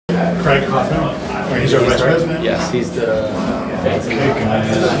Craig Hoffman. He's our vice president? Yes, he's the fancy guy.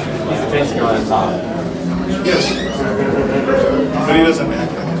 He's the fancy guy on top. Yes. But he doesn't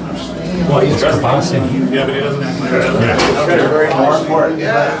act like it. Well, he's Cabasse in here. Yeah, but he doesn't act like it. Yeah. More important.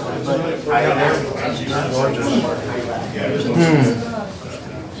 Yeah.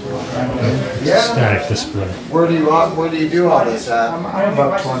 Static display. Where do you do all this at? I'm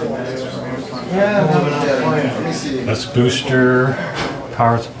about 20 minutes from here. Yeah, let me see. That's booster,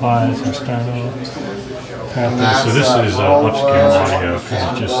 power supplies, external. So this is upscale audio because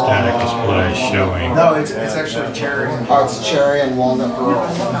it's just static display showing. No, it's actually cherry. Oh, it's cherry and walnut pearl.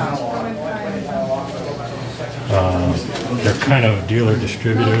 They're kind of dealer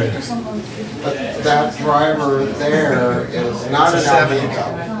distributors. That driver there is not an LV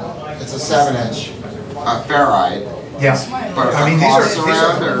cup. It's a 7-inch ferrite. Yes. But I mean, these are So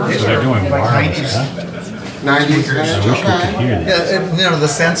they're doing wireless, huh? 90s I wish we could hear this. Yeah, you know the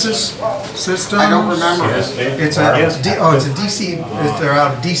census system. I don't remember. It's a it's a DC. They're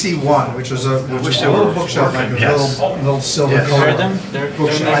out of DC1, which is a little bookshelf like a little silver color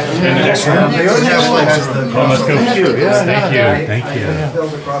bookshelf. They always actually has the. Oh, let's go. Thank you. Thank you.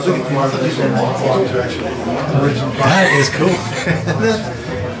 That is cool.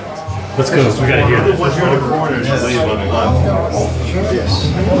 Let's go. We gotta hear this. Once you're in the corner, just leave on the left.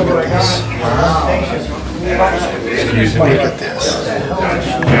 Excuse me. Look at this.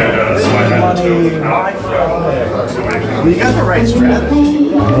 You got the right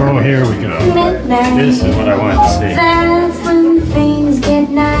strategy. Oh, here we go. This is what I wanted to see. That's when things get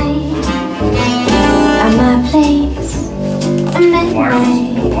nice. At my place,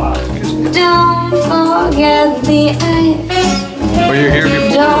 midnight. Don't forget the ice. Were you here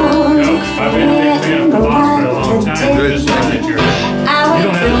before? Don't I've been a Cabasse for a long time. Good. Just signature. I You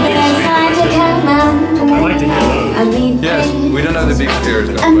don't have the big I like to hear those. Yes, we don't have the big speakers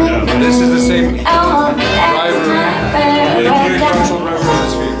though. But this is the same driver, the commercial driver on the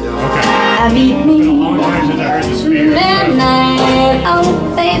street. Okay. I meet me Long time since I heard the speaker. midnight.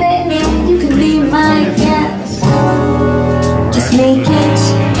 Oh baby, you can be my guest. Just make it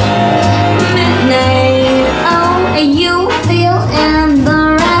midnight. Oh, you fill in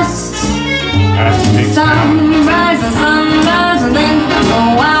the rest. Sunrise and sunrise and then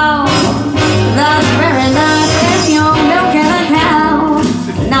oh wow, that's very nice. If you're milking a cow,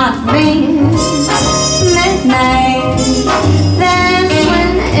 not me. Midnight, that's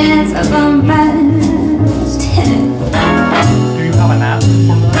when it's the best. Do you have an app for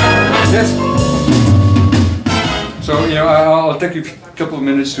that? Yes. So I'll take a couple of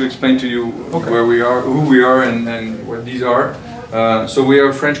minutes to explain to you where we are, who we are, and what these are. So we are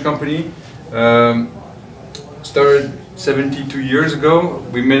a French company. Started 72 years ago.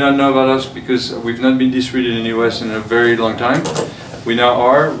 We may not know about us because we've not been distributed in the US in a very long time. We now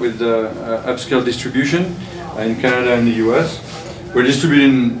are with upscale distribution in Canada and the US. We're distributed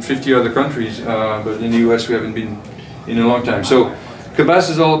in 50 other countries, but in the US we haven't been in a long time. So Cabasse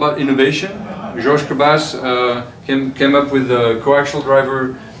is all about innovation. Georges Cabasse came up with the coaxial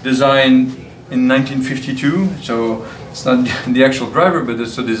driver design in 1952. So it's not the actual driver, but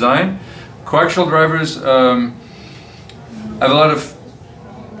it's the design. Coaxial drivers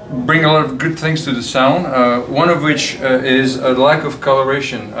bring a lot of good things to the sound. One of which is a lack of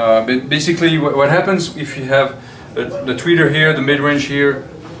coloration. But basically, what happens if you have the tweeter here, the mid-range here,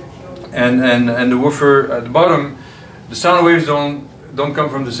 and the woofer at the bottom, the sound waves don't come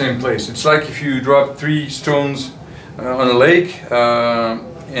from the same place. It's like if you drop 3 stones on a lake,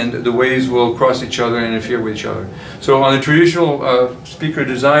 and the waves will cross each other and interfere with each other. So on a traditional speaker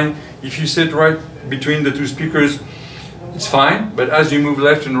design, if you sit right between the 2 speakers, it's fine. But as you move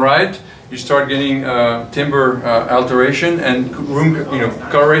left and right, you start getting timbre alteration and room,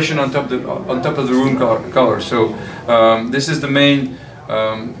 coloration on top of the room color. So this is the main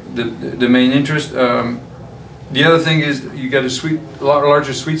interest. The other thing is you get a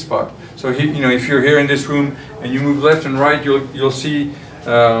larger sweet spot. So if you're here in this room and you move left and right, you'll see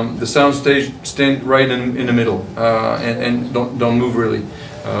the sound stage stand right in the middle and don't move really.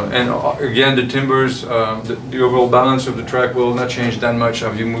 And again, the timbres, the overall balance of the track will not change that much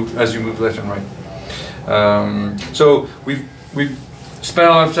as you move left and right. So we've spent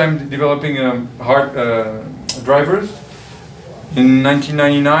a lot of time developing hard drivers. In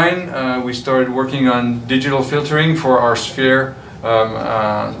 1999, we started working on digital filtering for our Sphere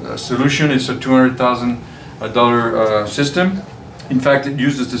solution. It's a $200,000 system. In fact, it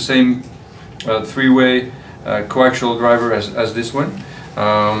uses the same 3-way coaxial driver as this one.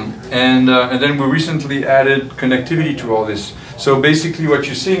 And then we recently added connectivity to all this. So basically what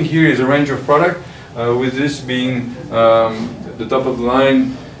you're seeing here is a range of product, with this being the top of the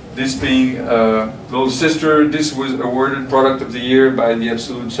line This being little sister. This was awarded Product of the Year by the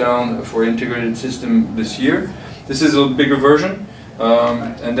Absolute Sound for integrated system this year. This is a bigger version,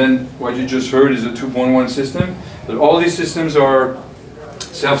 and then what you just heard is a 2.1 system. But all these systems are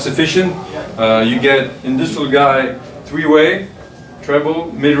self-sufficient. You get in this little guy 3-way,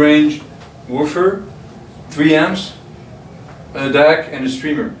 treble, mid-range, woofer, 3 amps, a DAC, and a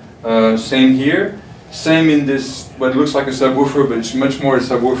streamer. Same here. Same in this, what looks like a subwoofer, but it's much more a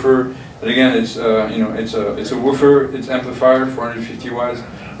subwoofer. But again, it's it's a woofer, it's amplifier, 450 watts,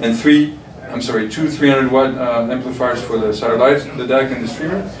 and two 300-watt amplifiers for the satellites, the DAC and the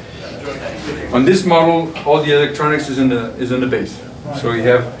streamer. On this model, all the electronics is in the base. So you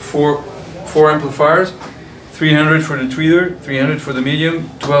have four amplifiers, 300 for the tweeter, 300 for the medium,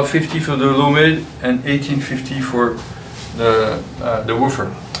 1250 for the low mid, and 1850 for the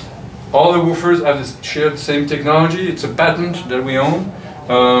woofer. All the woofers have shared the same technology. It's a patent that we own.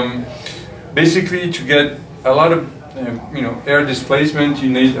 Basically, to get a lot of air displacement, you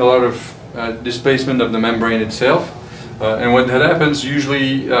need a lot of displacement of the membrane itself. And what that happens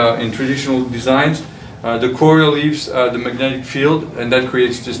usually in traditional designs, the coil leaves the magnetic field, and that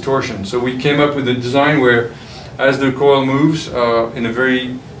creates distortion. So we came up with a design where, as the coil moves in a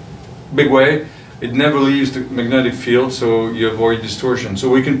very big way, it never leaves the magnetic field, so you avoid distortion. So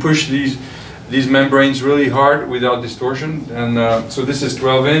we can push these membranes really hard without distortion. And so this is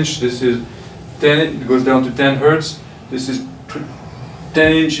 12-inch, this is 10, it goes down to 10 hertz. This is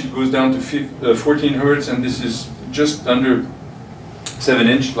 10-inch, it goes down to 14 hertz, and this is just under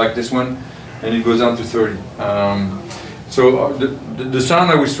 7-inch, like this one, and it goes down to 30. So the sound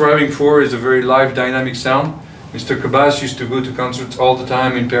that we're striving for is a very live, dynamic sound. Mr. Cabasse used to go to concerts all the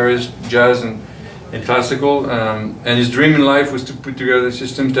time in Paris, jazz and classical, and his dream in life was to put together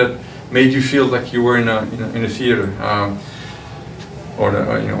systems that made you feel like you were in a theater or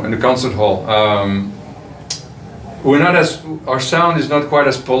in a concert hall. Our sound is not quite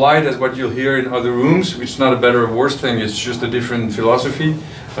as polite as what you'll hear in other rooms. It's not a better or worse thing. It's just a different philosophy.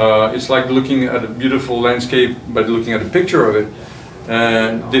 It's like looking at a beautiful landscape, but looking at a picture of it.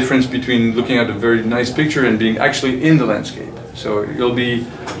 Difference between looking at a very nice picture and being actually in the landscape. So you'll be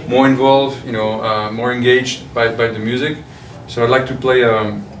more involved, more engaged by the music. So I'd like to play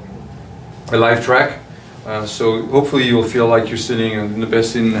a live track. So hopefully you'll feel like you're sitting in the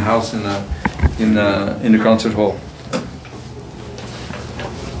best seat in the house in the concert hall.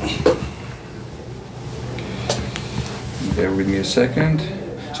 Bear with me a second.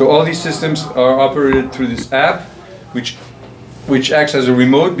 So all these systems are operated through this app, which acts as a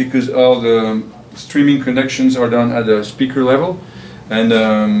remote because all the streaming connections are done at the speaker level. And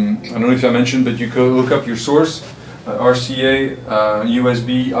I don't know if I mentioned, but you could look up your source, RCA,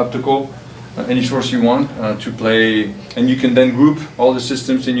 USB, optical, any source you want to play, and you can then group all the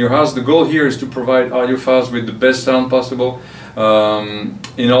systems in your house. The goal here is to provide audiophiles with the best sound possible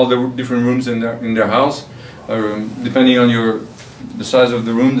in all the different rooms in their house, depending on the size of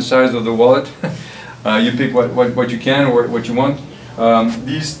the room, the size of the wallet. You pick what you can or what you want.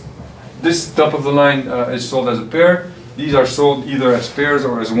 This top of the line is sold as a pair. These are sold either as pairs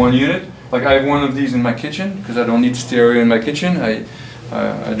or as one unit. Like I have one of these in my kitchen because I don't need stereo in my kitchen.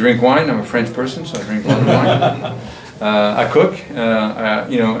 I drink wine. I'm a French person, so I drink a lot of wine. I cook,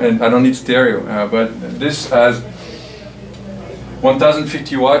 and I don't need stereo. But this has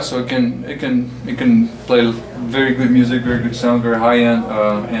 1050 watts, so it can play very good music, very good sound, very high end,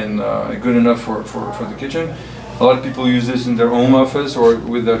 and good enough for the kitchen. A lot of people use this in their home office or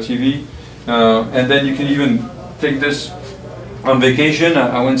with their TV, and then you can even take this on vacation.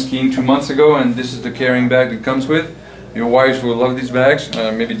 I went skiing 2 months ago, and this is the carrying bag that comes with. Your wives will love these bags.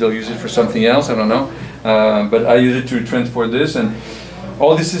 Maybe they'll use it for something else, I don't know. But I use it to transport this, and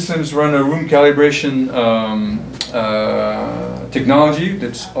all these systems run a room calibration technology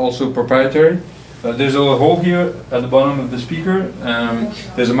that's also proprietary. There's a hole here at the bottom of the speaker.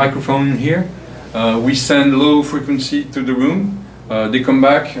 There's a microphone in here. We send low frequency to the room. They come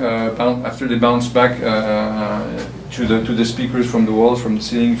back after they bounce back to the speakers from the walls, from the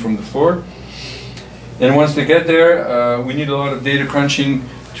ceiling, from the floor. And once they get there, we need a lot of data crunching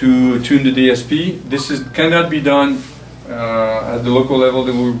to tune the DSP. This cannot be done at the local level.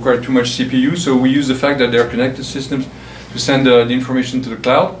 That will require too much CPU. So we use the fact that they are connected systems to send the information to the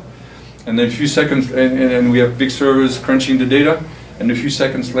cloud. And then a few seconds, and we have big servers crunching the data. And a few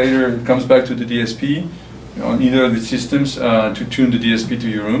seconds later, it comes back to the DSP on either of the systems to tune the DSP to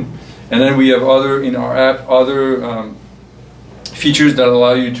your room. And then we have in our app, other features that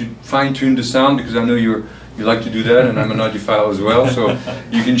allow you to fine-tune the sound, because I know you like to do that, and I'm an audiophile as well. So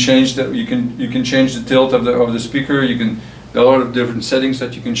you can change that. You can change the tilt of the speaker. You can There are a lot of different settings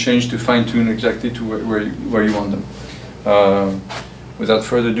that you can change to fine tune exactly to where you want them. Without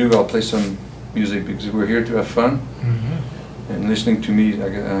further ado, I'll play some music because we're here to have fun. And listening to me, I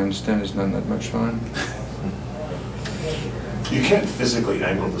understand, is not that much fun. You can't physically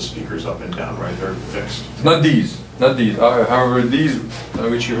angle the speakers up and down, right? They're fixed. Not these, not these. However, these,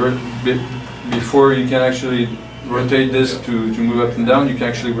 which you heard before, you can actually rotate this to move up and down. You can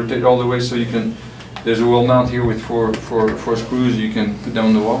actually rotate all the way, so you can. There's a wall mount here with four screws you can put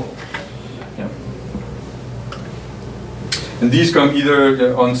down the wall. Yeah. And these come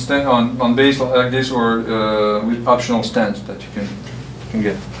either on base like this, or with optional stands that you can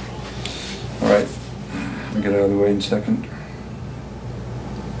get. All right, I'll get out of the way in a second.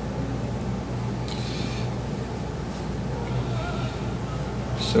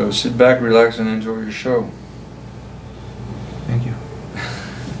 So sit back, relax, and enjoy your show. Thank you.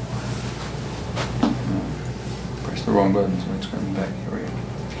 Press the wrong button, so it's coming back. Here we go.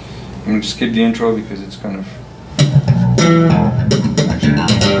 I'm going to skip the intro because it's kind of... Actually,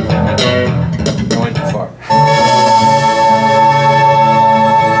 I went too far.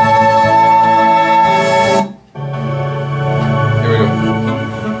 Here we go.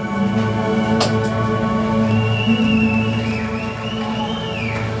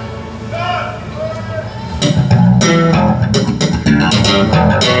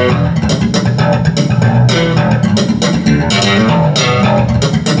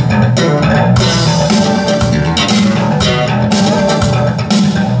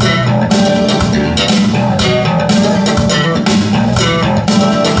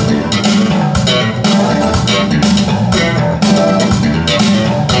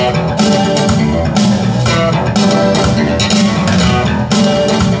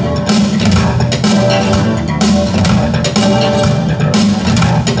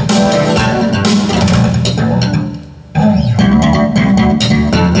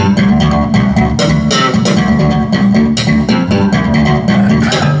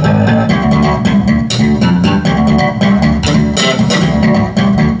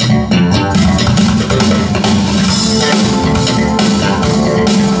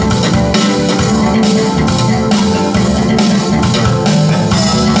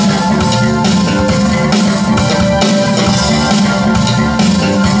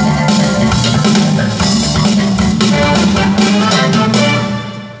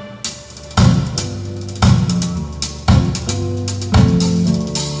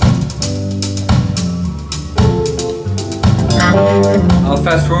 I'll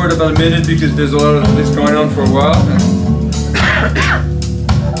fast forward about a minute because there's a lot of this going on for a while.